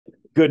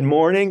Good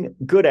morning,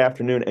 good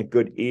afternoon, and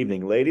good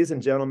evening, ladies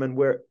and gentlemen,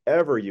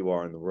 wherever you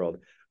are in the world.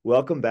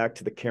 Welcome back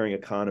to The Caring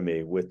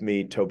Economy with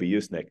me, Toby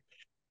Usnick.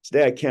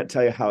 Today, I can't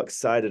tell you how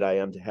excited I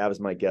am to have as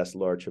my guest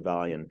Laura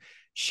Trevelyan.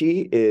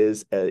 She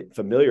is a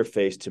familiar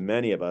face to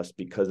many of us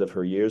because of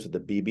her years at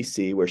the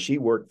BBC, where she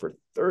worked for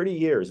 30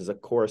 years as a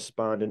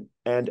correspondent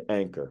and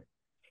anchor.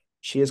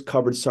 She has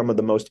covered some of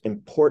the most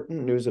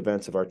important news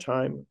events of our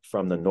time,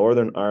 from the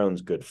Northern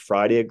Ireland's Good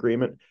Friday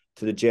Agreement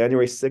to the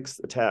January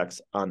 6th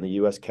attacks on the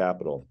U.S.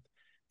 Capitol.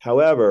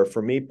 However,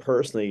 for me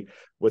personally,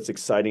 what's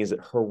exciting is that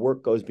her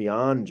work goes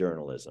beyond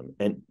journalism.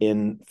 And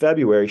in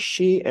February,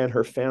 she and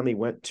her family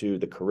went to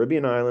the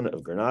Caribbean island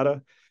of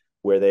Grenada,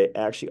 where they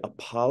actually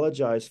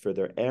apologized for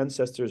their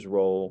ancestors'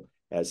 role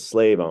as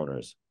slave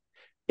owners.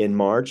 In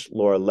March,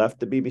 Laura left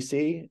the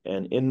BBC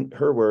and, in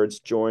her words,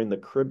 joined the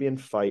Caribbean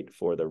fight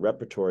for the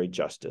reparatory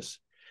justice.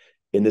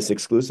 In this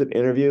exclusive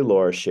interview,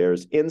 Laura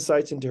shares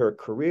insights into her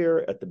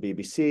career at the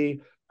BBC,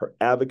 her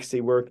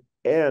advocacy work,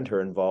 and her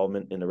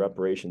involvement in the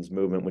reparations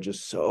movement, which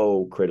is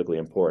so critically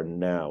important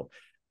now.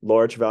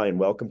 Laura Trevelyan,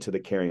 welcome to The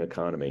Caring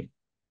Economy.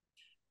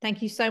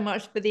 Thank you so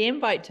much for the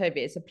invite,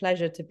 Toby. It's a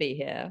pleasure to be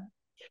here.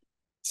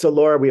 So,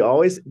 Laura, we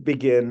always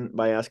begin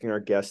by asking our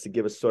guests to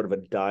give us sort of a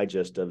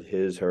digest of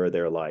his, her,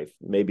 their life,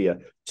 maybe a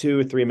 2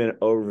 or 3 minute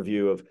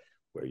overview of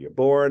where you're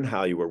born,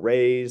 how you were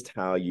raised,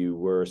 how you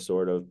were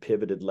sort of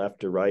pivoted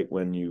left or right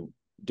when you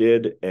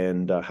did,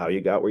 and how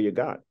you got where you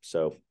got.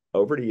 So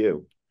over to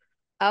you.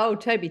 Oh,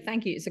 Toby,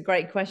 thank you. It's a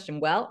great question.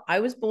 Well,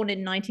 I was born in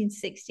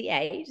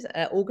 1968,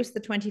 August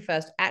the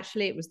 21st.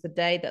 Actually, it was the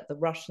day that the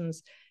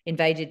Russians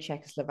invaded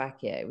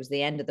Czechoslovakia. It was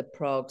the end of the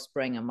Prague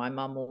Spring. And my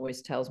mum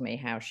always tells me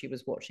how she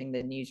was watching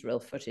the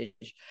newsreel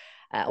footage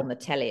on the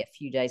telly a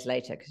few days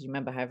later, because you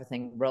remember how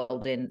everything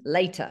rolled in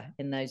later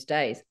in those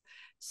days.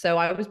 So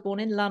I was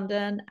born in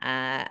London.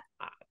 I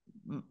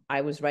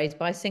was raised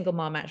by a single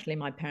mom. Actually,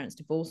 my parents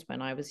divorced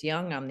when I was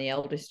young. I'm the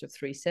eldest of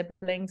 3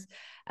 siblings.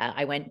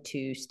 I went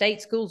to state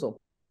schools, or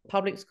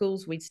public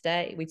schools, we'd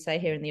say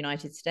here in the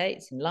United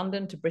States, in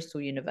London, to Bristol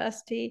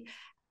University.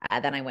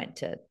 Then I went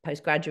to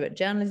postgraduate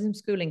journalism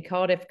school in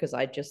Cardiff because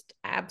I just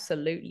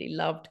absolutely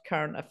loved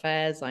current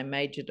affairs. I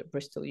majored at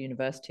Bristol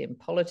University in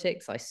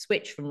politics. I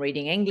switched from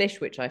reading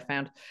English, which I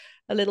found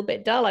a little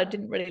bit dull. I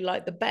didn't really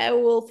like the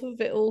Beowulf of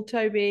it all,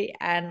 Toby.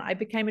 And I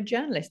became a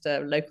journalist, a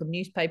local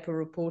newspaper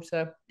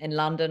reporter in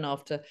London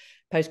after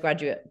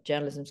postgraduate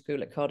journalism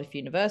school at Cardiff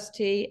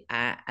University.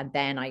 And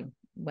then I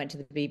went to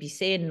the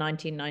BBC in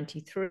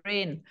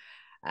 1993 and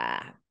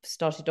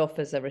started off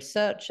as a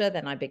researcher.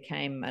 Then I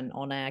became an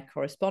on-air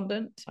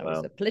correspondent. I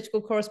was a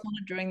political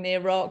correspondent during the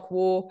Iraq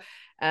War,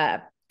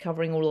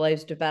 covering all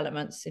those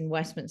developments in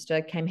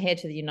Westminster. Came here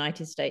to the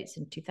United States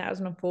in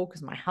 2004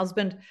 because my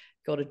husband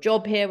got a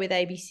job here with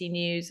ABC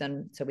News.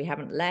 And so we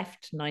haven't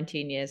left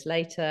 19 years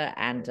later.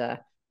 And,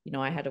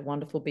 I had a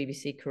wonderful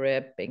BBC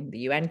career being the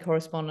UN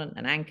correspondent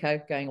and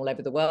anchor, going all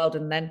over the world.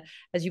 And then,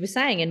 as you were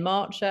saying, in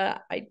March, I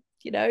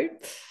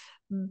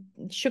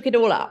shook it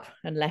all up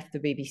and left the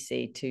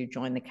BBC to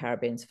join the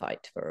Caribbean's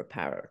fight for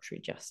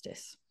reparatory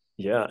justice.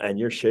 Yeah, and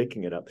you're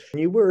shaking it up.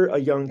 When you were a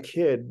young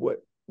kid, what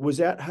was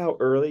that how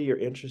early your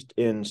interest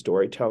in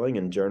storytelling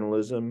and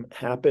journalism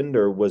happened,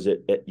 or was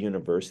it at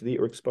university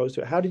or exposed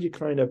to it? How did you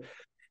kind of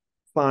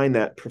find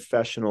that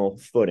professional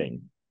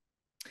footing?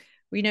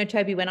 Well,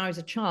 Toby, when I was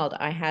a child,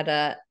 I had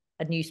a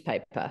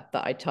newspaper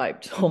that I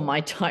typed on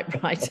my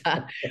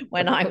typewriter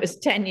when I was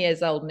 10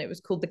 years old, and it was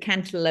called the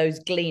Cantelow's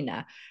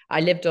Gleaner.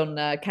 I lived on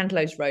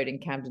Cantelow's Road in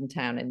Camden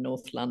Town in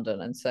North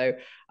London. And so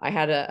I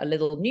had a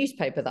little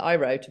newspaper that I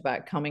wrote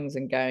about comings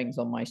and goings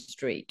on my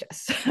street.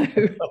 So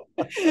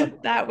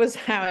that was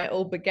how it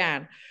all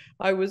began.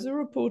 I was a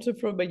reporter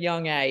from a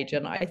young age.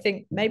 And I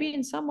think maybe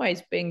in some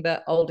ways, being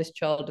the oldest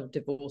child of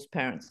divorced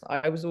parents,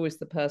 I was always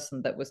the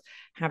person that was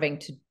having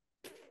to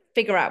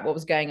figure out what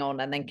was going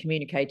on and then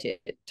communicate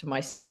it to my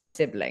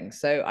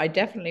siblings. So I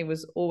definitely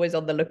was always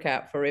on the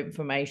lookout for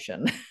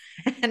information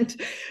and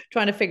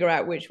trying to figure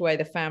out which way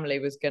the family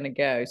was going to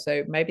go.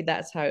 So maybe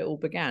that's how it all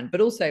began. But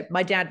also,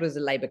 my dad was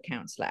a Labour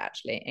councillor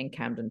actually in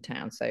Camden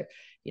Town. So,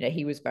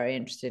 he was very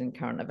interested in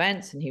current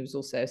events, and he was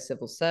also a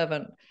civil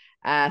servant.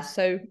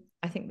 So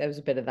I think there was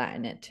a bit of that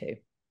in it too.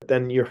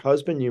 Then your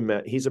husband you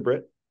met, he's a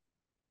Brit?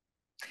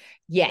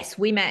 Yes,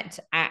 we met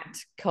at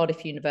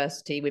Cardiff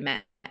University. We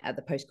met at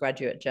the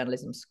postgraduate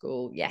journalism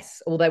school.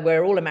 Yes, although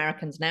we're all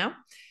Americans now.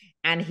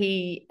 And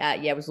he,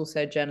 was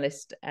also a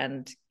journalist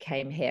and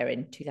came here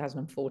in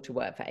 2004 to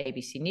work for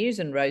ABC News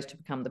and rose to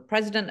become the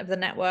president of the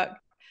network.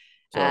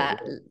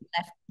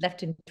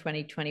 Left in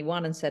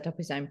 2021 and set up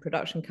his own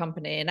production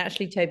company. And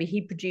actually, Toby, he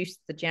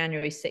produced the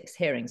January 6th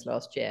hearings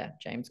last year,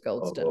 James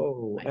Goldston.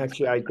 Oh,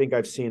 actually, I think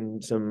I've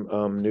seen some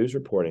news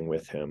reporting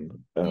with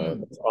him.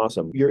 That's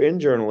awesome. You're in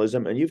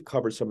journalism and you've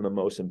covered some of the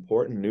most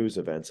important news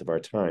events of our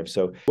time.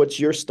 So what's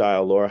your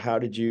style, Laura? How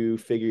did you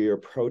figure your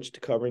approach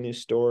to covering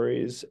these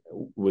stories?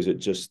 Was it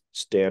just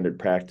standard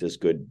practice,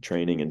 good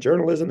training in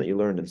journalism that you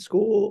learned in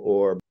school?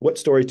 Or what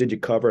stories did you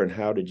cover and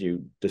how did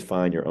you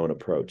define your own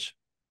approach?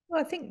 Well,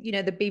 I think, the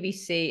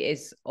BBC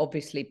is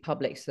obviously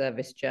public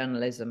service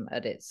journalism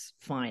at its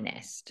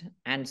finest.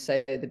 And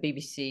so the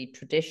BBC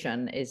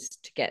tradition is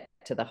to get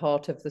to the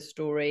heart of the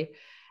story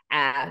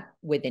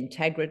with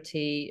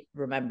integrity,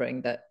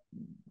 remembering that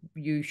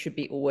you should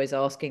be always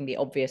asking the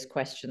obvious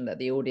question that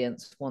the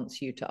audience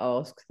wants you to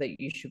ask, that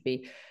you should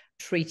be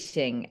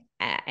treating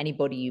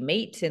anybody you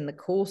meet in the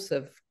course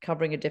of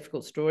covering a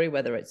difficult story,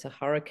 whether it's a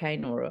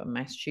hurricane or a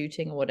mass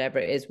shooting or whatever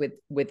it is,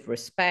 with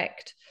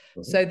respect.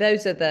 Mm-hmm. So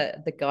those are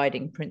the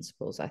guiding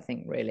principles, I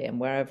think, really. And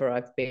wherever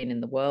I've been in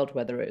the world,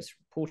 whether it's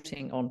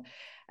reporting on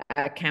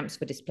camps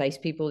for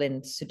displaced people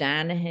in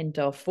Sudan, in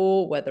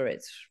Darfur, whether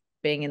it's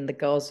being in the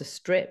Gaza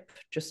Strip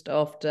just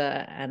after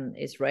an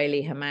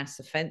Israeli Hamas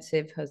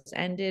offensive has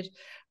ended,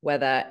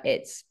 whether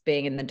it's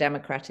being in the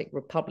Democratic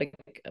Republic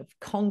of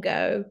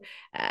Congo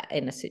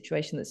in a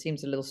situation that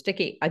seems a little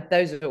sticky.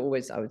 Those are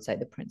always, I would say,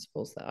 the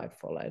principles that I've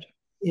followed.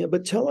 Yeah,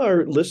 but tell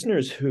our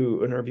listeners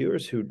and our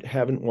viewers who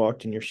haven't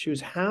walked in your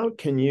shoes, how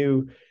can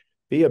you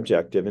be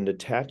objective and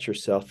detach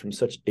yourself from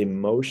such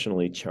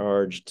emotionally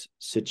charged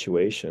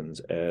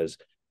situations as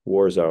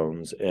war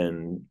zones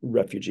and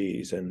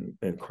refugees and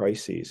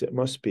crises? It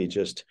must be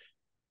just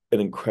an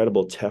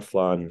incredible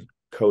Teflon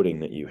coating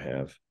that you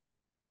have.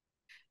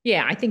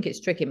 Yeah, I think it's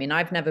tricky. I mean,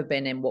 I've never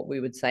been in what we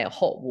would say a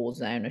hot war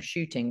zone, a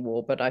shooting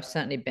war, but I've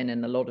certainly been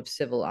in a lot of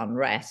civil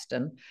unrest.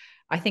 And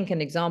I think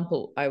an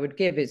example I would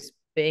give is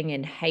being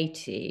in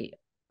Haiti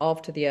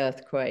after the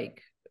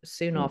earthquake.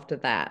 Soon after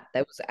that,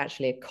 there was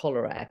actually a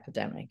cholera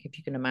epidemic, if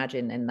you can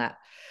imagine, in that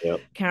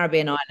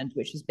Caribbean island,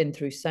 which has been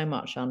through so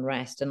much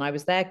unrest. And I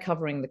was there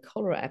covering the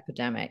cholera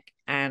epidemic.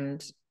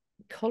 And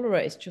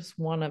cholera is just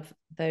one of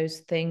those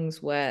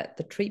things where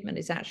the treatment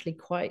is actually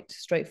quite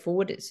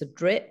straightforward. It's a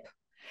drip.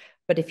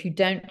 But if you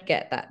don't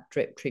get that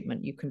drip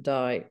treatment, you can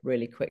die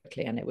really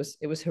quickly. And it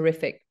was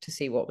horrific to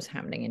see what was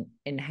happening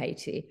in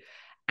Haiti.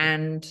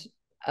 And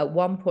at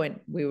one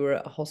point, we were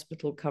at a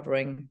hospital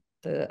covering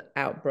the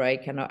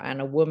outbreak, and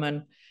a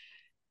woman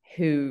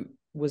who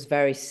was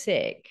very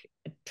sick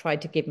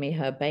tried to give me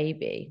her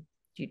baby.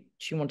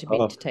 She wanted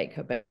me to take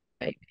her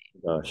baby.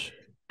 Gosh.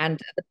 And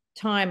at the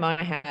time,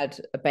 I had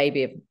a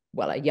baby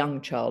a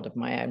young child of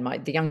my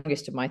own. The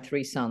youngest of my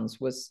three sons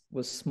was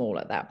small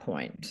at that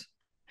point.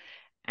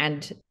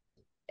 And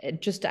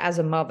just as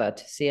a mother,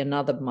 to see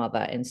another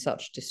mother in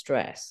such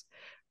distress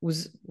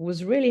was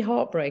really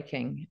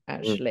heartbreaking,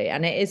 actually.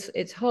 And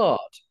it's hard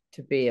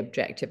to be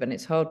objective, and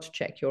it's hard to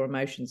check your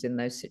emotions in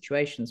those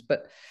situations.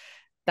 But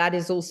that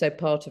is also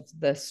part of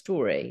the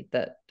story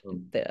that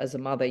as a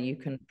mother you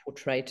can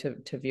portray to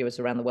viewers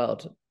around the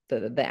world,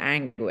 the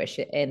anguish,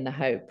 in the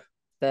hope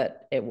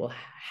that it will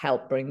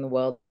help bring the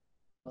world's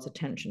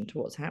attention to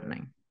what's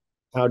happening.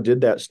 How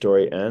did that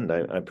story end?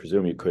 I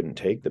presume you couldn't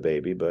take the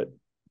baby, but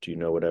do you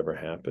know whatever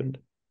happened?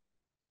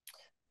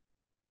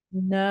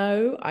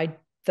 No,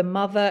 the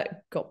mother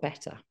got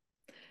better.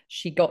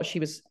 She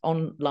was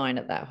online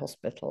at that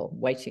hospital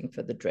waiting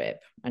for the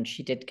drip, and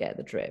she did get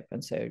the drip,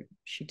 and so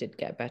she did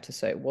get better.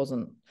 So it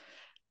wasn't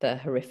the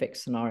horrific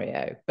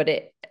scenario, but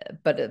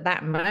at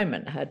that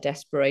moment, her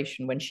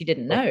desperation, when she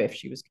didn't know if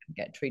she was going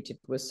to get treated,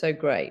 was so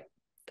great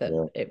that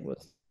it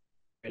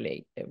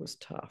was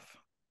tough.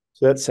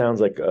 So that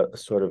sounds like a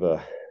sort of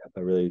a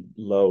really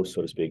low,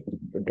 so to speak,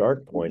 a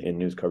dark point in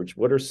news coverage.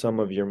 What are some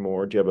of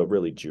your do you have a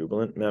really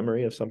jubilant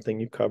memory of something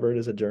you covered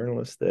as a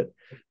journalist that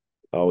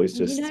always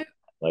just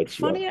lights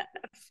you up?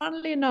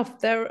 Funnily enough,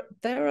 there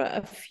are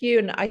a few,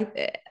 and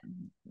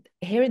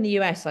here in the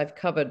US, I've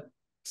covered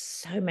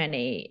so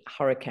many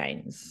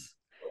hurricanes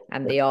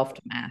and the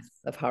aftermath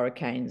of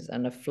hurricanes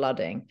and of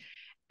flooding.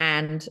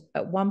 And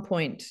at one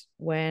point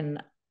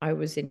when I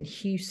was in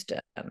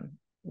Houston,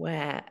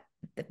 where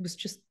it was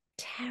just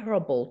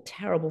terrible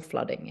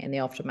flooding in the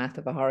aftermath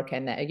of a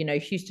hurricane there.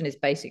 Houston is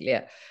basically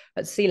at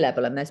sea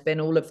level, and there's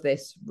been all of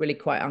this really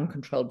quite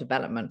uncontrolled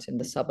development in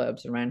the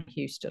suburbs around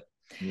Houston.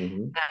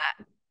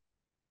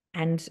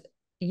 And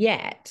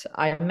yet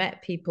I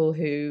met people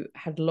who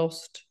had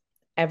lost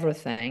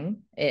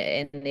everything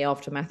in the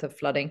aftermath of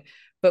flooding,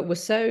 but were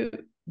so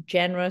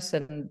generous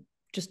and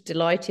just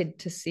delighted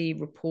to see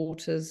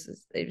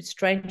reporters, as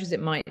strange as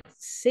it might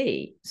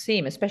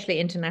seem, especially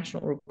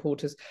international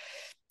reporters,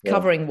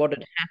 covering what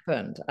had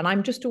happened. And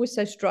I'm just always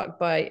so struck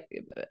by,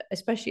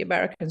 especially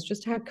Americans,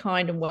 just how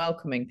kind and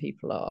welcoming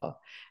people are,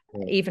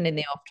 even in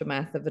the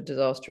aftermath of a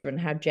disaster, and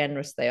how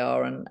generous they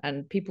are,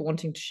 and people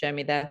wanting to show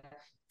me their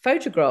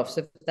photographs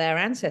of their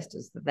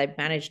ancestors that they've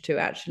managed to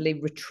actually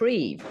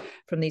retrieve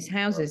from these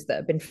houses that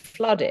have been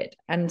flooded.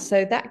 And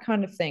so that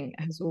kind of thing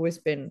has always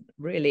been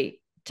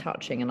really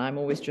touching, and I'm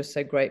always just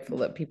so grateful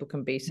that people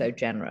can be so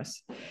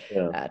generous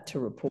to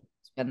report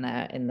when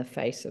they're in the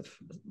face of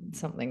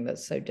something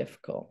that's so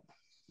difficult.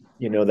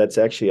 That's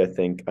actually, I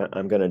think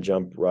I'm going to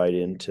jump right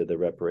into the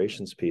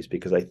reparations piece,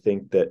 because I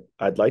think that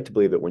I'd like to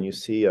believe that when you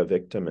see a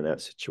victim in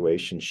that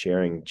situation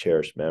sharing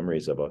cherished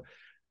memories of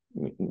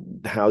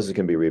houses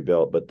can be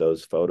rebuilt, but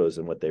those photos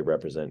and what they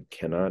represent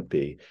cannot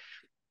be.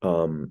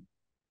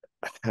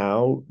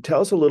 tell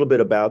us a little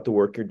bit about the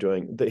work you're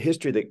doing, the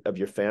history of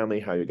your family,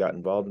 how you got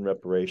involved in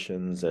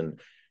reparations,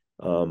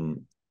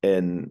 um,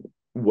 and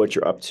what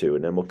you're up to.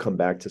 And then we'll come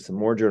back to some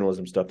more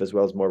journalism stuff as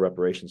well as more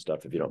reparation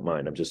stuff, if you don't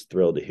mind. I'm just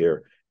thrilled to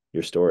hear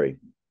your story.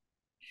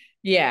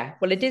 Yeah,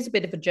 well, it is a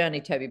bit of a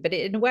journey, Toby, but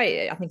in a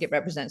way, I think it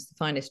represents the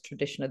finest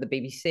tradition of the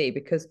BBC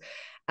because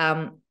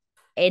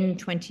in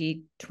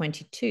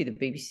 2022, the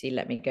BBC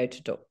let me go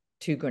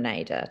to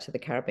Grenada, to the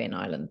Caribbean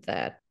island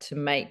there, to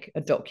make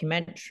a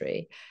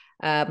documentary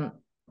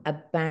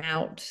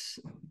about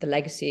the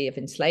legacy of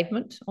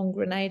enslavement on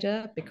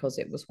Grenada, because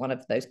it was one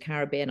of those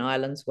Caribbean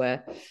islands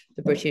where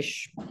the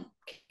British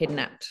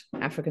kidnapped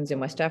Africans in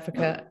West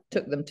Africa,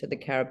 took them to the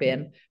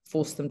Caribbean,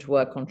 forced them to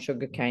work on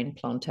sugarcane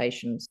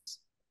plantations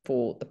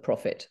for the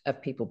profit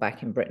of people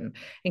back in Britain,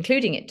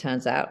 including, it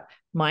turns out,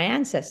 my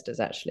ancestors,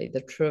 actually,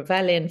 the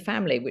Trevelyan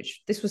family,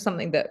 which this was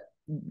something that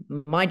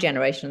my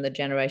generation and the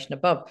generation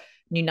above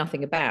knew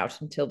nothing about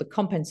until the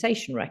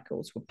compensation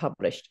records were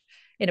published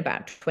in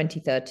about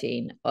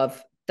 2013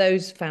 of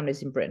those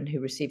families in Britain who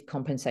received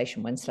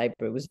compensation when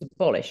slavery was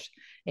abolished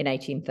in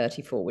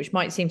 1834, which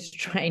might seem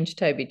strange,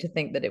 Toby, to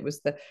think that it was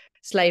the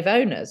slave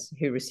owners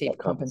who received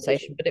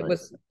compensation, but it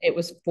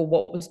was for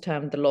what was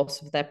termed the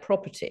loss of their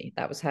property.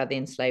 That was how the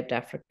enslaved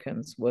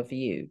Africans were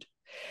viewed.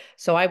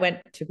 So I went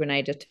to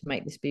Grenada to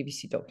make this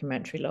BBC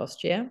documentary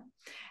last year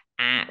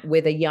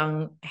with a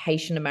young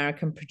Haitian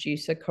American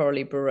producer,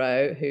 Coralie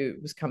Barreau, who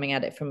was coming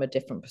at it from a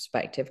different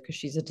perspective because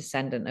she's a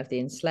descendant of the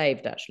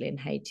enslaved, actually, in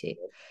Haiti.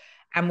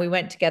 And we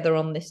went together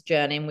on this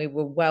journey, and we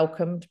were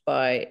welcomed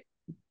by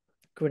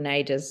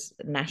Grenada's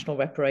National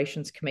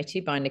Reparations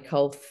Committee, by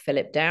Nicole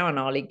Philip Dow and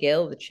Ali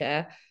Gill, the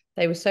chair.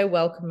 They were so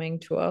welcoming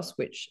to us,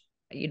 which,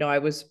 I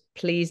was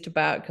pleased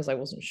about because I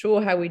wasn't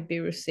sure how we'd be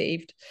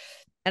received.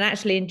 And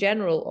actually, in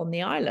general, on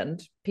the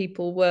island,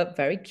 people were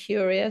very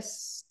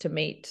curious to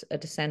meet a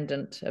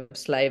descendant of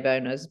slave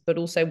owners, but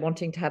also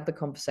wanting to have the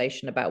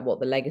conversation about what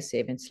the legacy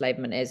of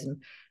enslavement is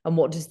and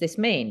what does this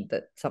mean,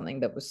 that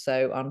something that was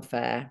so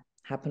unfair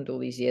happened all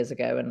these years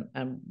ago,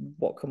 and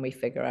what can we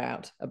figure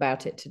out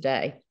about it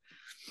today.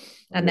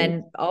 And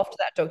then after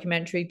that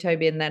documentary,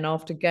 Toby, and then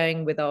after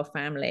going with our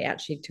family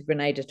actually to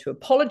Grenada to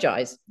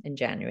apologize in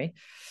January,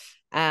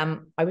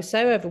 I was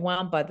so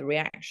overwhelmed by the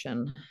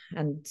reaction,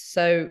 and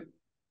so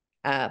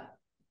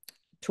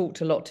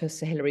talked a lot to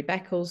Sir Hilary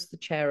Beckles, the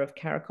chair of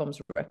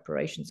CARICOM's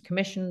Reparations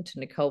Commission, to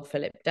Nicole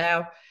Philip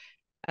Dow,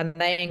 and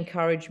they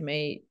encouraged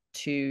me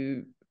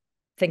to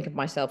think of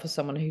myself as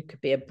someone who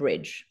could be a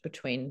bridge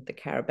between the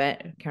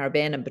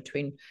Caribbean and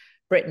between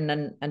Britain,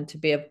 and to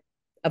be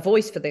a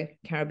voice for the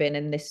Caribbean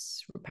in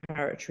this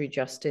reparatory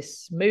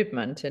justice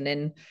movement, and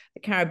in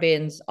the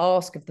Caribbean's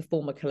ask of the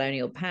former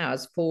colonial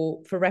powers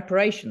for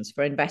reparations,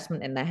 for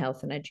investment in their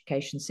health and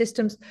education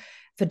systems,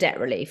 for debt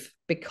relief,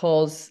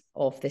 because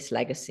of this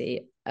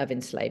legacy of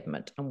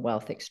enslavement and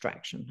wealth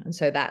extraction. And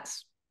so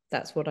that's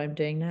what I'm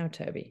doing now,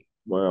 Toby.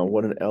 Wow,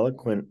 what an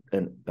eloquent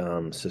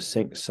and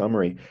succinct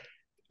summary.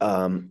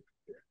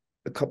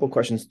 A couple of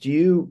questions.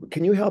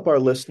 Can you help our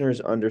listeners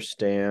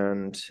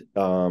understand?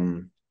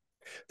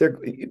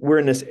 We're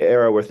in this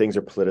era where things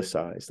are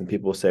politicized, and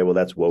people will say, well,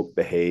 that's woke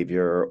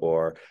behavior,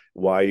 or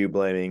why are you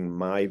blaming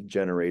my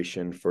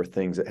generation for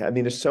things that I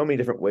mean, there's so many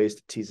different ways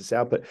to tease this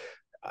out, but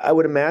I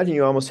would imagine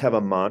you almost have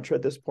a mantra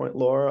at this point,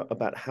 Laura,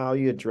 about how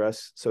you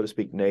address, so to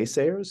speak,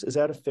 naysayers. Is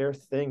that a fair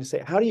thing to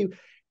say? How do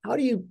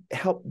you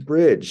help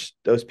bridge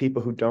those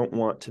people who don't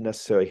want to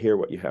necessarily hear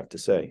what you have to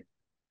say?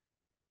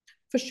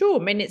 For sure.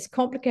 I mean, it's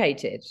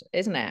complicated,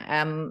 isn't it?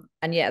 And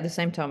yet at the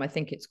same time, I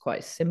think it's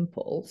quite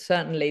simple.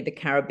 Certainly the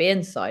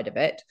Caribbean side of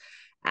it,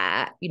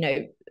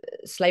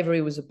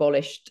 slavery was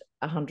abolished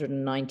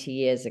 190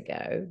 years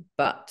ago.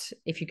 But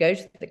if you go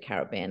to the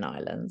Caribbean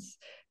islands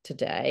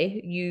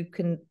today, you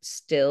can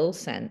still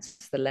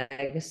sense the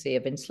legacy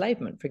of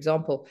enslavement. For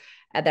example,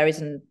 there is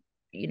an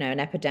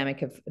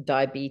epidemic of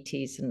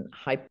diabetes and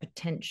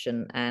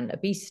hypertension and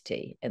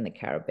obesity in the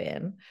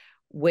Caribbean,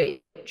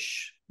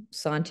 which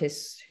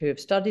scientists who have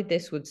studied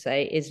this would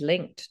say is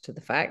linked to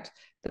the fact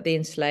that the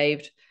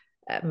enslaved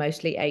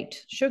mostly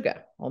ate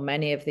sugar on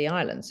many of the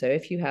islands. So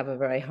if you have a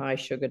very high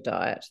sugar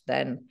diet,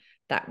 then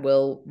that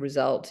will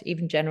result,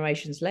 even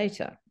generations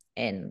later,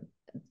 in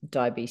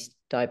diabetes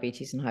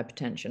and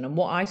hypertension. And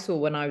what I saw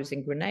when I was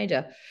in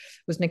Grenada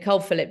was Nicole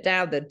Philip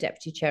Dow, the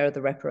deputy chair of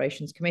the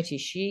Reparations Committee.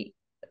 She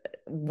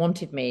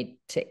wanted me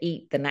to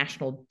eat the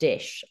national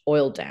dish,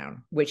 oil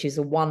down, which is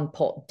a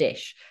one-pot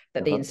dish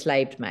that the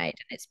enslaved made.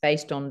 And it's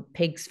based on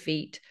pig's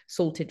feet,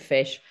 salted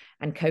fish,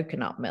 and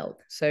coconut milk.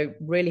 So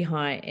really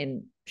high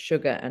in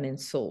sugar and in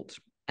salt.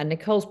 And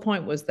Nicole's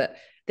point was that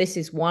this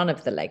is one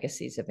of the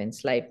legacies of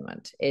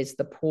enslavement, is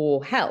the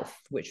poor health,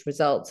 which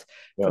results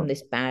from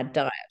this bad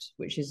diet,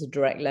 which is a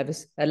direct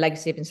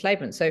legacy of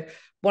enslavement. So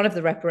one of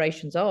the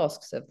reparations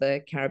asks of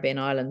the Caribbean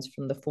islands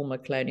from the former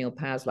colonial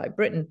powers like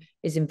Britain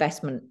is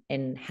investment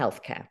in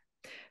healthcare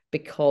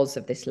because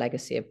of this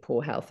legacy of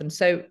poor health. And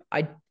so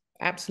I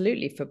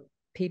absolutely, for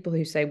people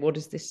who say, what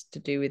is this to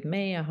do with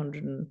me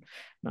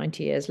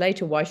 190 years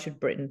later? Why should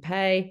Britain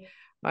pay?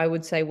 I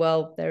would say,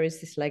 well, there is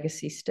this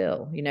legacy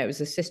still. You know, it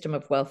was a system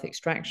of wealth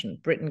extraction.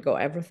 Britain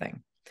got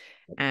everything,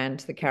 and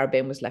the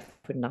Caribbean was left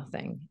with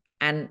nothing,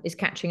 and is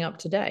catching up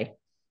today.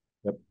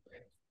 Yep.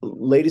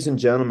 Ladies and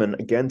gentlemen,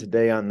 again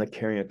today on The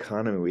Caring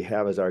Economy, we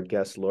have as our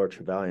guest Laura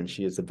Trevelyan.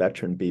 She is a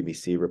veteran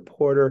BBC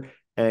reporter,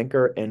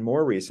 anchor, and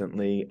more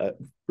recently, a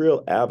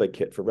real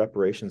advocate for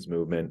reparations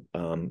movement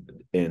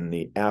in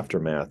the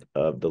aftermath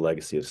of the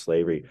legacy of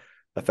slavery,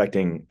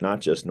 affecting not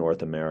just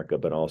North America,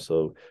 but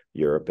also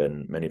Europe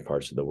and many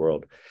parts of the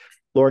world.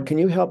 Laura, can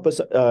you help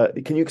us?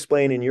 Can you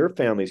explain in your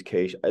family's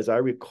case, as I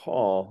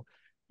recall,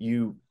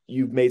 you've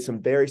made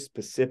some very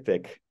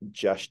specific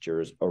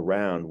gestures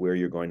around where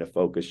you're going to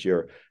focus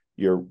your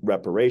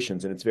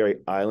reparations, and it's very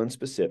island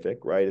specific,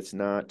 right? It's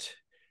not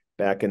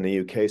back in the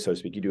UK, so to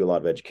speak. You do a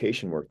lot of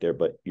education work there,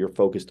 but you're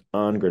focused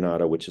on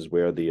Grenada, which is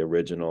where the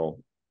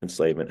original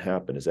enslavement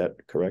happened. Is that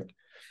correct?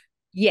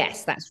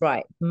 Yes, that's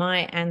right. My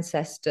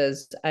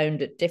ancestors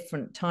owned at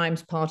different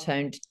times, part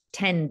owned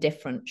 10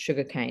 different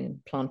sugarcane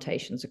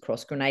plantations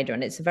across Grenada.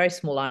 And it's a very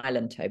small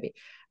island, Toby,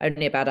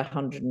 only about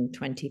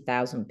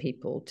 120,000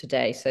 people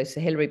today. So Sir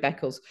Hilary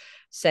Beckles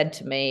said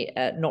to me,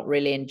 not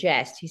really in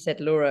jest, he said,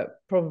 Laura,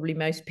 probably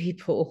most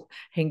people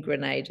in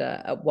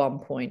Grenada at one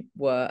point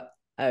were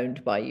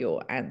owned by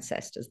your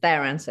ancestors.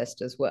 Their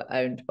ancestors were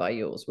owned by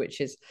yours, which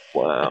is a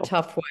Wow.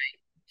 tough way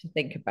to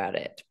think about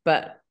it.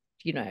 But,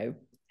 you know,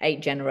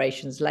 8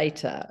 generations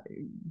later,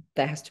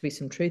 there has to be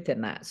some truth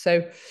in that.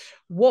 So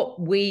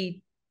what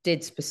we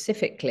did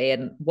specifically,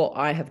 and what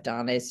I have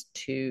done, is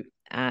to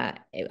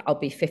I'll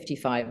be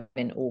 55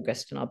 in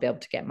August, and I'll be able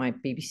to get my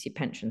BBC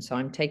pension. So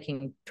I'm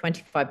taking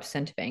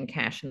 25% of it in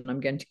cash, and I'm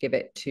going to give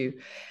it to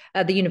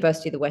the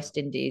University of the West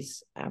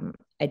Indies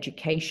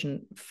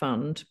Education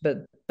Fund, but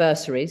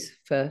bursaries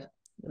for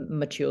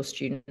mature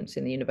students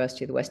in the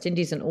University of the West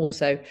Indies. And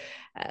also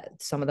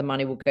some of the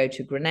money will go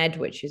to Grenada,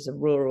 which is a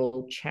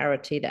rural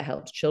charity that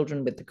helps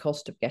children with the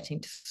cost of getting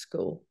to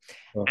school.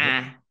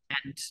 And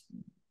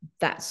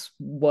that's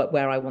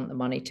where I want the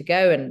money to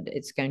go. And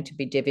it's going to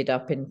be divvied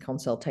up in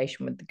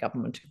consultation with the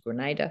government of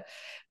Grenada,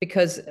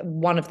 because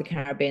one of the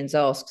Caribbean's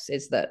asks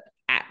is that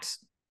at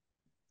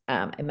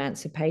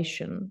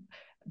emancipation,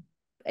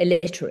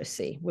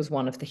 illiteracy was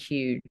one of the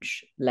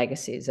huge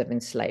legacies of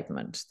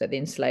enslavement, that the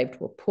enslaved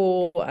were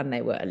poor and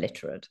they were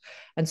illiterate.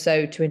 And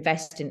so to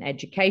invest in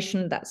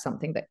education, that's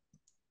something that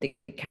the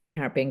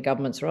Caribbean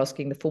governments are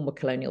asking the former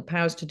colonial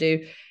powers to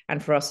do.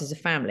 And for us as a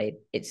family,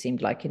 it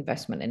seemed like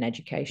investment in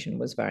education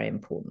was very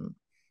important.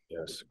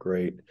 Yes,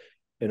 great.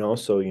 And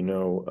also,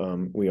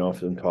 we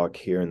often talk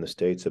here in the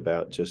States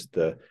about just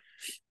the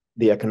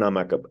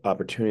economic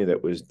opportunity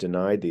that was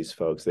denied these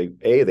folks.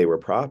 They were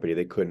property,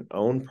 they couldn't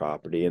own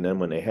property. And then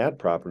when they had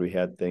property, we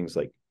had things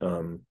like,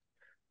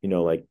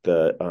 like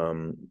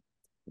the,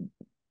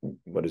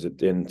 what is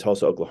it, in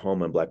Tulsa,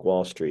 Oklahoma, and Black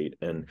Wall Street.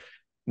 And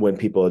when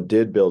people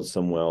did build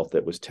some wealth,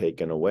 that was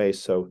taken away.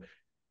 So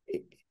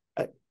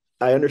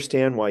I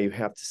understand why you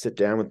have to sit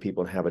down with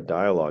people and have a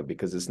dialogue,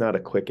 because it's not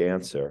a quick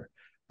answer,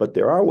 but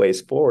there are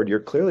ways forward. You're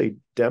clearly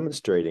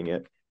demonstrating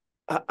it.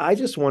 I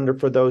just wonder,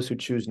 for those who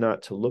choose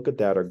not to look at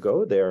that or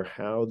go there,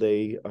 how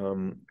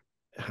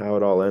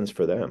it all ends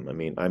for them. I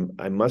mean,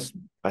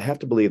 I have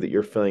to believe that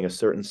you're feeling a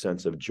certain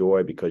sense of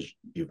joy because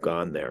you've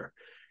gone there.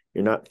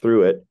 You're not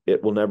through it.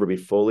 It will never be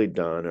fully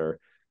done or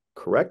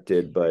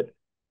corrected, but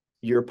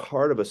you're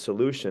part of a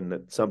solution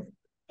that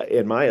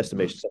in my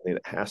estimation, something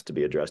that has to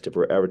be addressed if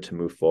we're ever to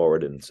move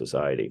forward in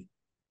society.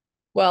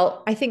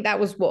 Well, I think that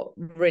was what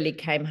really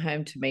came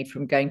home to me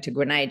from going to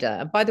Grenada.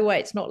 And by the way,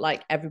 it's not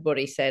like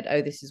everybody said,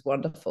 oh, this is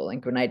wonderful in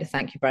Grenada,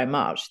 thank you very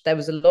much. There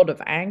was a lot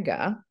of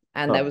anger,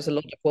 and there was a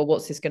lot of, well,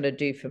 what's this going to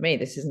do for me?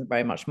 This isn't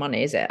very much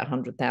money, is it?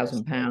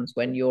 £100,000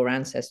 when your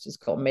ancestors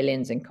got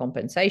millions in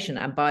compensation.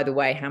 And by the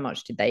way, how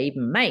much did they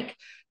even make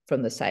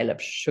from the sale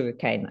of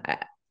sugarcane?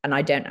 And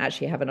I don't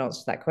actually have an answer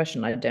to that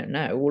question. I don't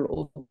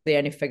know. The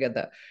only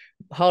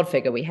hard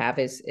figure we have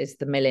is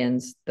the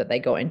millions that they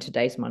got in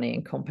today's money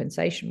in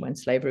compensation when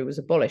slavery was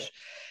abolished.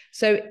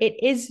 So it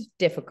is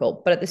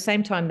difficult, but at the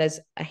same time,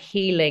 there's a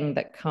healing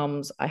that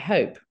comes, I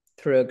hope,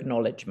 through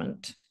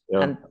acknowledgement.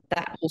 Yeah. And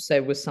that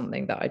also was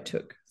something that I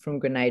took from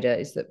Grenada,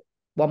 is that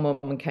one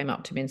woman came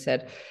up to me and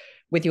said,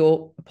 with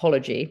your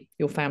apology,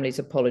 your family's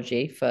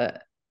apology for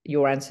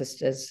your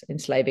ancestors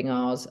enslaving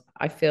ours,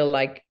 I feel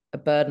like a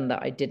burden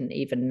that I didn't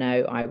even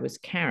know I was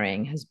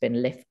carrying has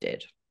been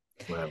lifted.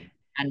 Wow.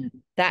 And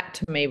that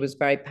to me was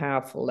very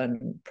powerful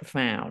and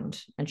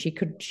profound. And she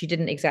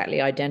didn't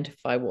exactly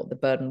identify what the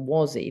burden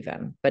was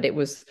even, but it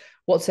was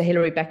what Sir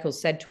Hilary Beckles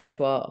said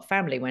to our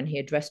family when he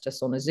addressed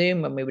us on a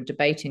Zoom when we were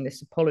debating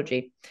this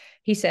apology.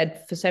 He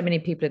said, for so many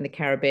people in the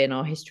Caribbean,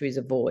 our history is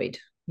a void.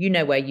 You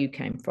know where you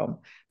came from,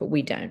 but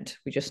we don't.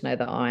 We just know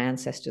that our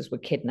ancestors were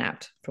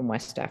kidnapped from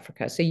West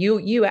Africa. So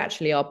you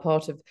actually are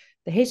part of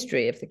the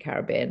history of the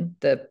Caribbean,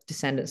 the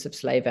descendants of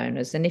slave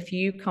owners. And if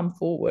you come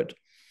forward,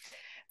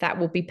 that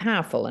will be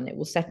powerful, and it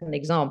will set an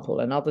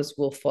example, and others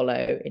will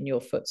follow in your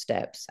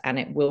footsteps, and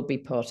it will be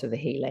part of the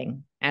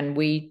healing. And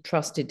we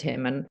trusted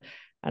him. And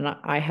And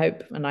I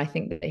hope and I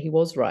think that he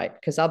was right,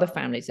 because other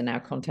families are now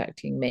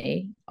contacting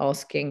me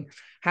asking,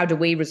 how do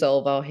we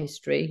resolve our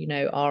history? You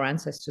know, our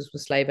ancestors were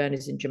slave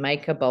owners in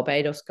Jamaica,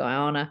 Barbados,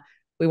 Guyana.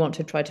 We want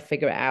to try to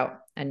figure it out.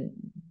 And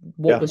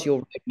what Yeah. was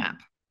your roadmap?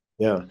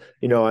 Yeah.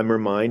 I'm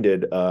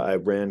reminded, I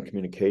ran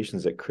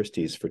communications at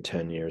Christie's for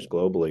 10 years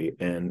globally,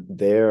 and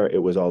there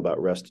it was all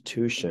about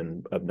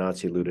restitution of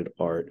Nazi looted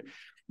art,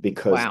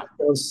 because it Wow.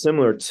 sounds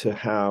similar to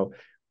how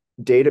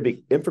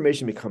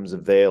information becomes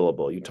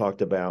available. You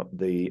talked about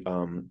the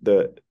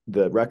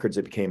records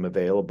that became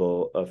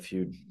available a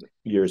few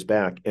years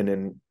back, and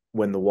then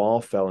when the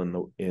wall fell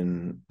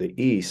in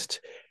the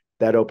East,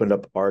 that opened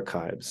up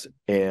archives,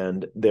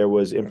 and there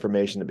was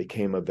information that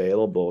became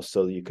available,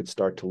 so you could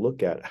start to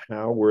look at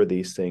how were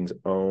these things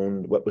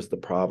owned, what was the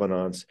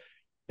provenance,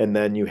 and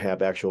then you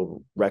have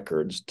actual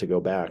records to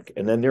go back.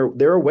 And then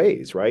there are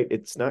ways, right?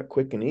 It's not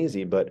quick and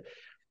easy, but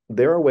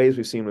there are ways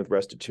we've seen with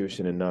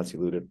restitution and Nazi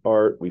looted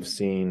art. We've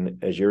seen,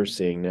 as you're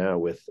seeing now,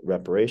 with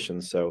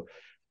reparations. So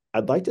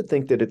I'd like to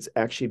think that it's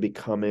actually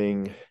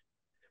becoming,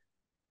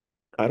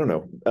 I don't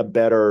know, a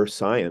better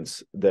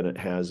science than it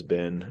has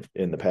been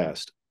in the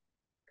past.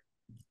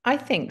 I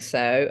think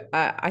so.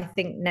 I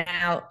think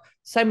now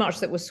so much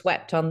that was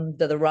swept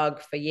under the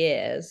rug for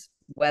years,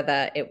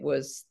 whether it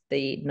was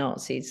the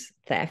Nazis'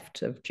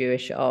 theft of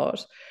Jewish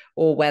art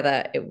or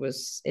whether it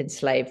was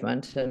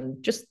enslavement,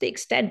 and just the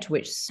extent to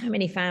which so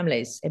many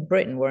families in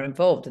Britain were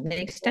involved, and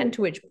the extent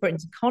to which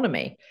Britain's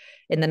economy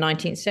in the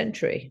 19th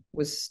century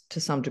was to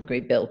some degree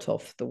built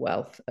off the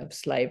wealth of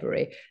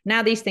slavery.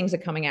 Now these things are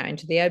coming out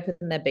into the open,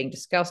 they're being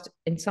discussed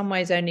in some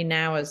ways only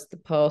now as the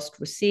past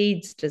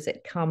recedes does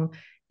it come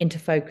into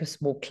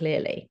focus more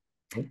clearly,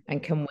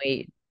 and can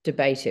we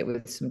debate it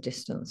with some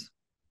distance.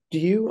 Do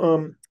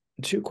you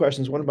two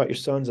questions, one about your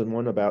sons and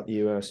one about the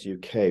US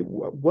UK.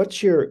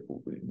 What's your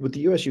with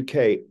the US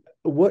UK,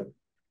 what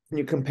can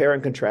you compare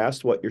and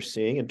contrast what you're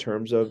seeing in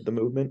terms of the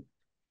movement?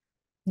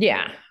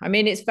 Yeah, I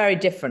mean, it's very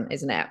different,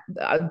 isn't it?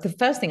 The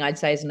first thing I'd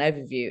say as an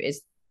overview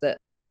is that,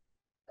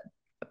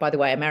 by the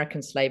way,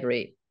 American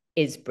slavery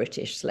is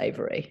British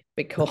slavery,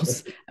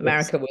 because Yes.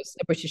 America was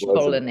a British Wasn't.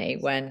 colony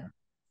when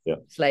Yeah.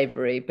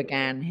 slavery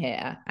began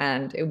here.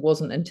 And it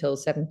wasn't until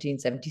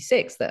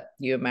 1776 that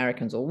you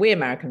Americans, or we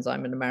Americans,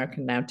 I'm an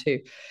American now too,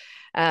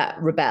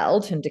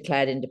 rebelled and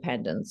declared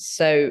independence.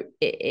 So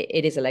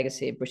it is a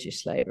legacy of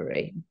British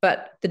slavery.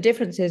 But the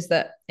difference is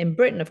that in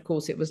Britain, of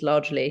course, it was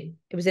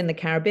in the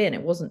Caribbean.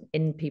 It wasn't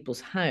in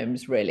people's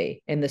homes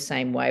really in the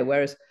same way.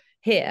 Whereas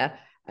here,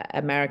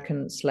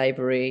 American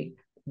slavery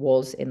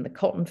was in the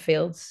cotton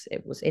fields,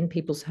 it was in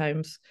people's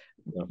homes.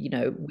 Yeah. You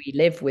know, we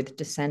live with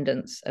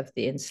descendants of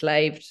the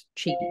enslaved,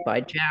 cheek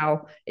by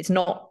jowl. It's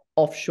not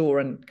offshore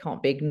and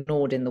can't be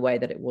ignored in the way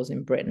that it was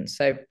in Britain.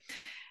 So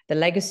the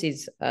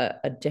legacies are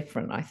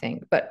different, I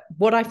think. But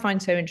what I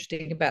find so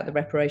interesting about the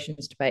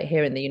reparations debate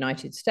here in the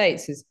United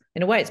States is,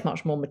 in a way, it's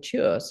much more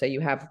mature. So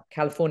you have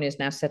California's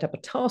now set up a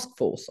task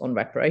force on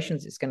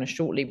reparations. It's going to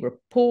shortly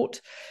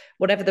report.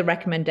 Whatever the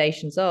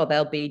recommendations are,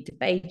 they'll be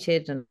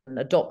debated and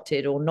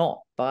adopted or not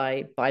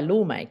by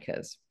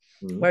lawmakers.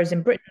 Mm-hmm. Whereas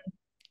in Britain,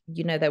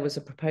 you know, there was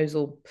a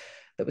proposal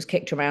that was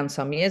kicked around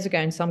some years ago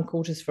in some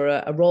quarters for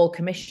a royal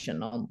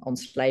commission on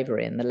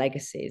slavery and the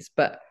legacies.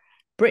 But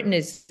Britain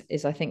is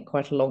I think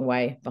quite a long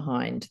way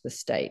behind the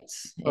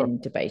States in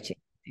debating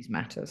these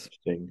matters.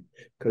 Interesting,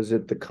 because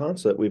at the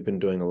consulate we've been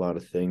doing a lot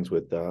of things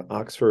with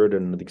Oxford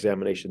and the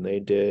examination they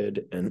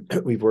did, and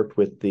we've worked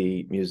with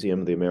the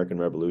Museum of the American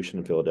Revolution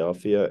in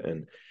Philadelphia,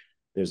 and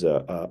there's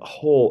a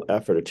whole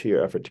effort, a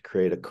 2-year effort to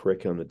create a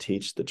curriculum to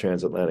teach the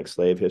transatlantic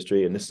slave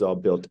history, and this is all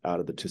built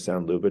out of the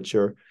Toussaint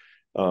Louverture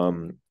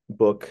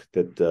book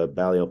that the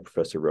Balliol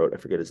professor wrote. I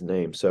forget his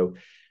name. So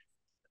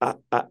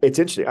it's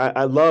interesting.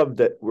 I love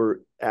that we're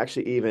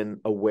actually even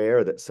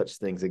aware that such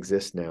things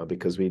exist now,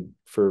 because we,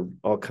 for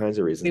all kinds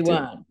of reasons, We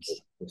weren't.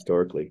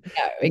 historically.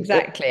 No,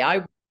 exactly.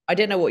 I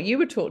don't know what you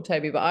were taught,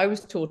 Toby, but I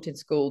was taught in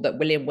school that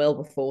William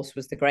Wilberforce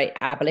was the great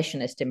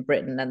abolitionist in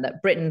Britain, and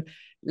that Britain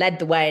led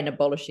the way in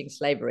abolishing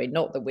slavery,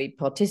 not that we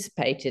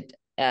participated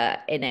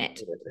in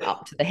it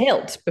up to the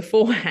hilt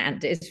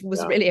beforehand. It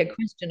was really a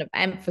question of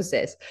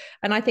emphasis.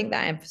 And I think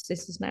that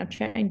emphasis is now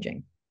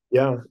changing.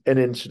 Yeah, and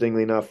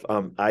interestingly enough,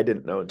 I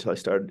didn't know until I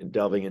started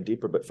delving in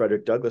deeper, but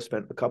Frederick Douglass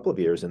spent a couple of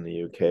years in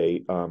the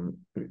UK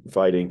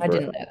fighting for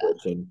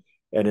abolition.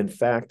 And in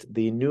fact,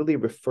 the newly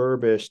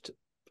refurbished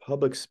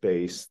public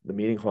space, the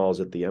meeting halls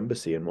at the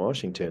embassy in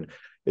Washington,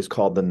 is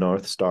called the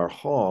North Star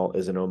Hall,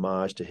 as an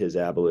homage to his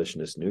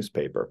abolitionist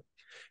newspaper.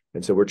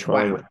 And so we're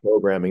trying with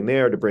programming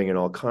there to bring in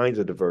all kinds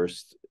of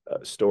diverse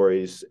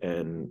stories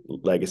and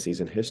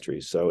legacies and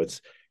histories. So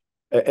it's,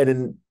 and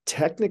then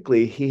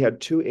technically he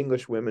had 2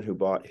 English women who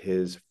bought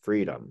his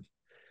freedom,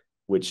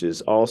 which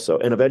is also,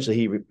 and eventually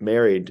he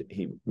married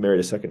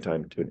a second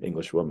time to an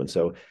English woman.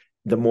 So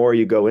the more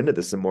you go into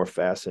this, the more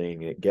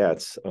fascinating it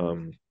gets.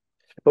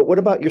 But what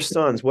about your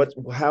sons?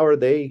 How are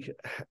they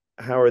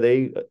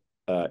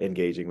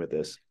engaging with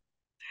this?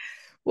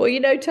 Well,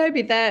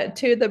 Toby,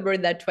 two of them are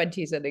in their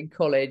 20s and in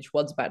college.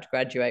 One's about to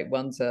graduate,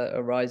 one's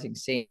a rising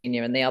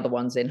senior, and the other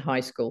one's in high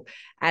school.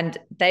 And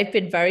they've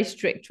been very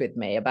strict with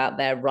me about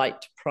their right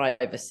to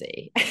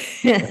privacy.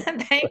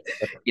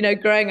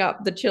 Growing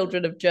up, the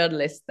children of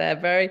journalists, they're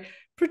very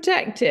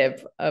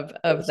protective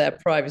of their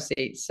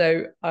privacy.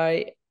 So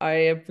I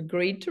have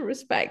agreed to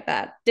respect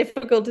that,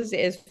 difficult as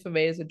it is for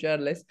me as a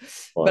journalist.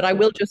 But I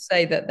will just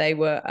say that they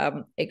were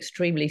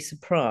extremely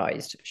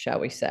surprised, shall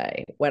we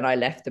say, when I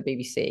left the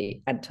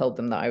BBC and told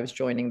them that I was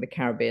joining the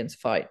Caribbean's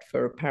fight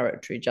for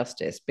reparatory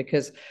justice,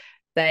 because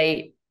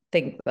they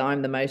think that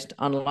I'm the most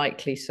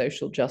unlikely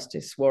social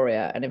justice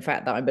warrior, and in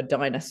fact that I'm a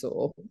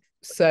dinosaur.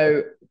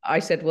 So I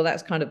said, well,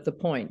 that's kind of the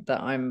point,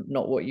 that I'm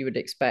not what you would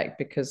expect,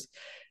 because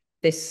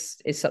this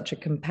is such a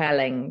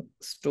compelling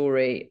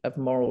story of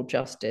moral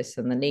justice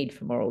and the need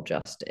for moral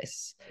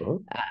justice,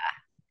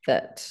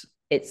 that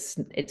it's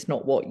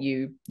not what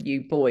you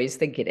boys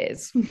think it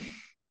is.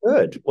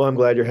 Good. Well, I'm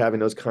glad you're having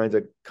those kinds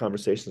of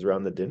conversations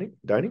around the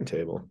dining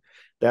table.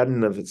 That in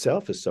and of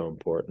itself is so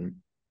important.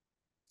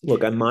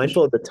 Look, I'm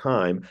mindful of the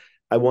time.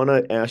 I want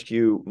to ask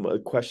you a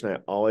question I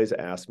always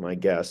ask my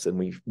guests, and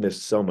we've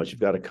missed so much. You've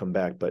got to come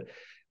back. But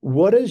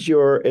what is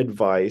your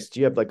advice? Do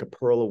you have like a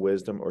pearl of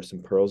wisdom or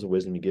some pearls of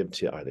wisdom you give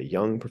to either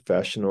young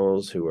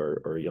professionals who are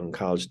or young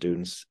college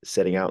students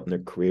setting out in their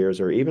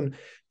careers, or even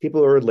people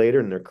who are later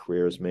in their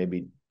careers,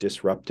 maybe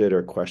disrupted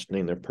or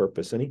questioning their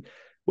purpose? Do you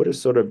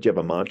have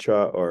a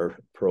mantra or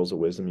pearls of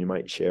wisdom you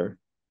might share?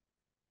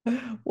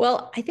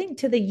 Well, I think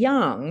to the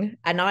young,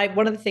 and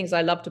one of the things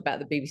I loved about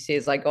the BBC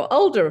as I got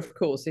older, of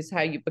course, is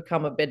how you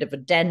become a bit of a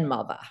den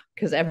mother,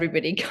 because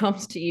everybody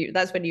comes to you.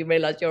 That's when you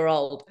realize you're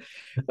old,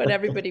 when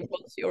everybody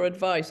wants your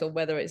advice on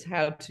whether it's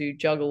how to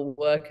juggle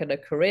work and a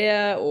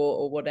career,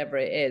 or whatever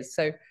it is.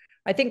 So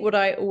I think what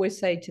I always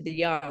say to the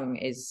young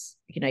is,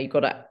 you've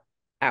got to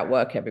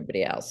outwork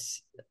everybody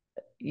else.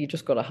 You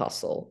just got to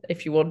hustle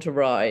if you want to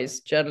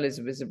rise.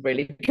 Journalism is a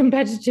really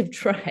competitive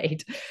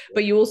trade,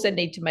 but you also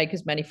need to make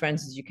as many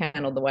friends as you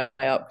can on the way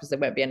up, because there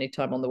won't be any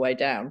time on the way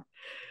down.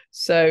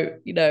 So,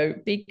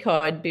 be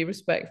kind, be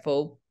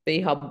respectful, be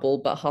humble,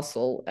 but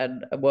hustle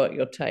and work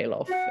your tail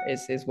off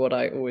is what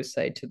I always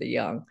say to the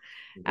young.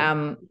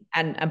 And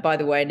by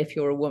the way, and if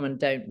you're a woman,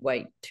 don't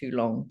wait too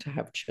long to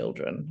have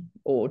children,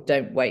 or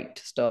don't wait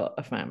to start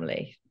a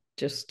family.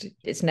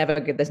 It's never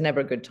good. There's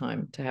never a good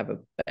time to have a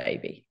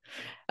baby.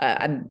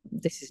 And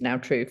this is now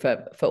true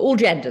for all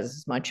genders,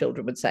 as my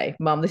children would say.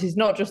 Mum, this is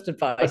not just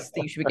advice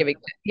that you should be giving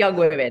young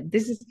women.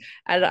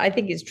 And I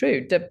think it's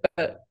true.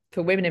 But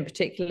for women in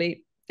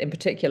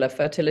particular,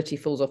 fertility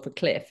falls off a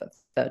cliff at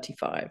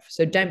 35.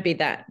 So don't be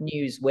that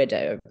news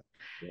widow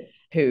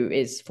who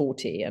is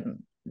 40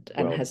 and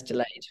has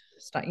delayed.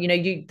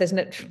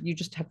 You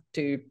just have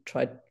to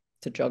try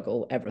to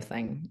juggle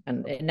everything,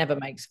 and it never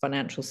makes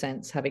financial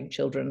sense having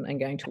children and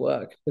going to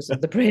work because of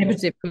the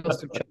prohibitive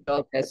cost of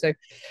childcare. So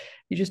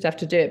you just have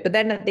to do it. But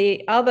then at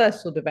the other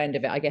sort of end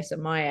of it, I guess at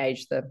my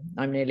age,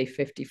 I'm nearly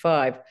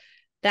 55,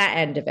 that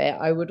end of it,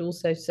 I would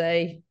also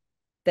say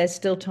there's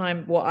still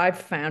time. What I've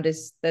found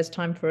is there's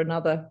time for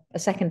a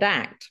second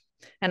act.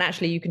 And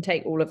actually you can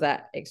take all of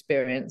that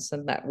experience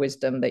and that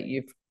wisdom that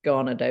you've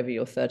garnered over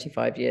your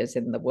 35 years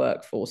in the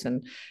workforce,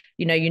 and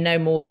you know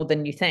more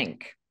than you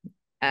think.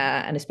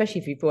 And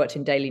especially if you've worked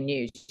in daily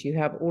news, you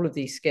have all of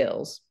these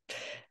skills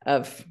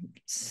of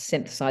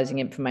synthesizing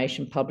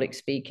information, public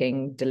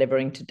speaking,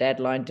 delivering to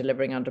deadline,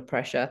 delivering under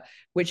pressure,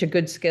 which are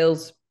good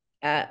skills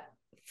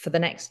for the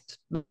next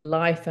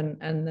life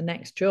and the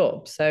next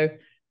job. So,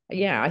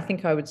 yeah, I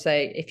think I would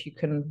say if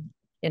you're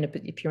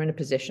in a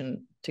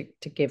position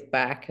to give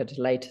back at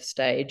a later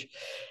stage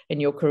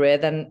in your career,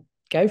 then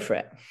go for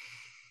it.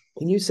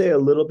 Can you say a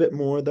little bit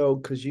more, though?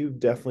 Because you've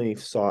definitely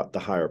sought the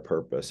higher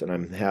purpose, and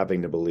I'm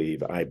having to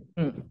believe, I'm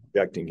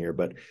projecting here,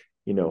 but,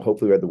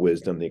 hopefully we have the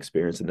wisdom, the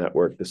experience, the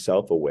network, the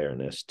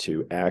self-awareness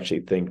to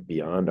actually think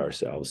beyond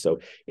ourselves.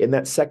 So in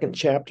that second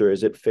chapter,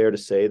 is it fair to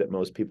say that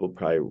most people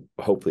probably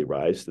hopefully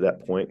rise to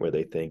that point where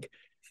they think,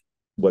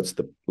 what's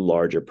the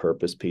larger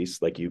purpose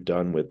piece, like you've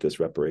done with this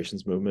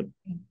reparations movement?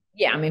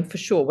 Yeah, I mean, for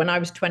sure. When I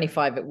was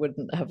 25, it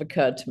wouldn't have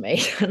occurred to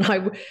me. And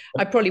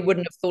I probably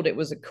wouldn't have thought it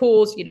was a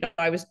cause.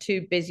 I was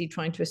too busy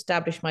trying to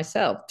establish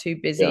myself, too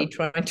busy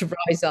trying to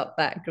rise up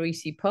that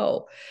greasy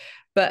pole.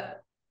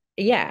 But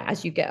yeah,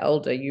 as you get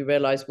older, you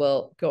realize,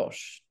 well,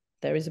 gosh,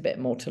 there is a bit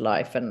more to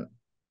life. And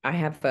I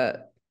have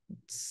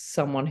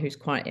someone who's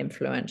quite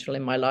influential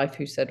in my life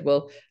who said,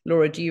 well,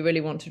 Laura, do you really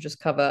want to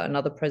just cover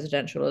another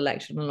presidential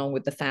election along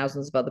with the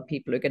thousands of other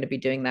people who are going to be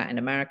doing that in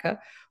America?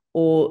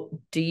 Or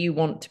do you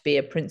want to be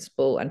a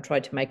principal and try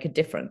to make a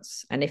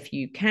difference? And if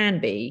you can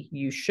be,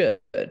 you should.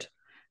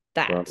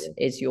 That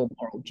is your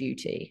moral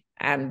duty.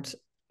 And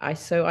I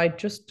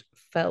just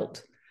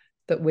felt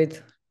that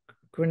with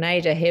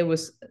Grenada, here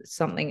was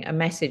a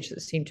message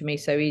that seemed to me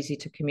so easy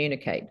to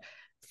communicate.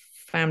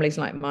 Families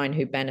like mine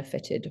who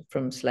benefited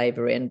from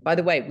slavery. And by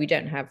the way, we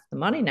don't have the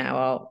money now,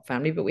 our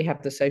family, but we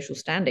have the social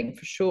standing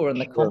for sure, and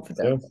the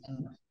confidence.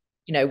 And,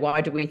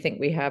 why do we think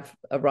we have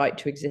a right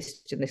to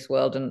exist in this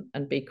world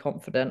and be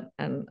confident?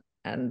 And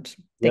and think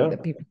Yeah,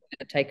 that people are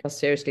going to take us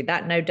seriously.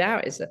 That no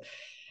doubt is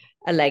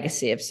a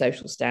legacy of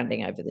social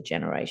standing over the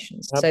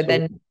generations.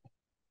 absolutely.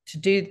 So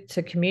then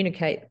to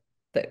communicate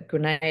that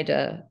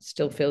Grenada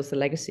still feels the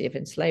legacy of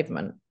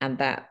enslavement, and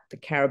that the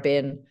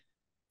Caribbean,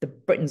 the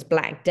Britain's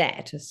black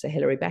debt, as Sir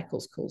Hilary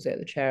Beckles calls it,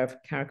 the chair of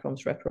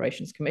CARICOM's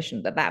Reparations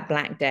Commission, that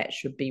black debt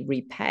should be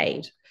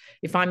repaid.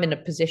 If I'm in a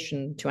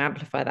position to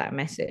amplify that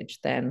message,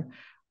 then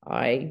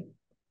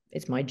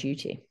it's my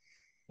duty.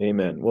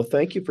 Amen. Well,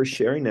 thank you for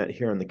sharing that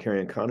here on the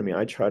Caring Economy.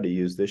 I try to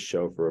use this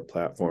show for a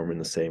platform in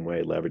the same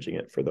way, leveraging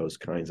it for those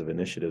kinds of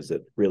initiatives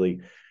that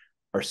really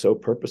are so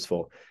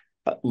purposeful.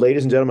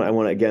 Ladies and gentlemen, I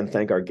want to again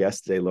thank our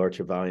guest today, Laura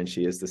Trevelyan.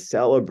 She is the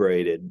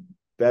celebrated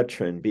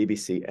veteran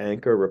BBC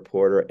anchor,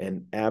 reporter,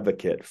 and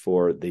advocate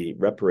for the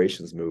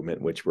reparations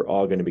movement, which we're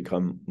all going to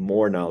become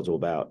more knowledgeable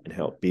about and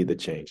help be the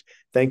change.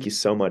 Thank you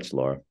so much,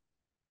 Laura.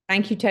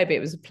 Thank you, Toby.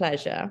 It was a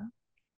pleasure.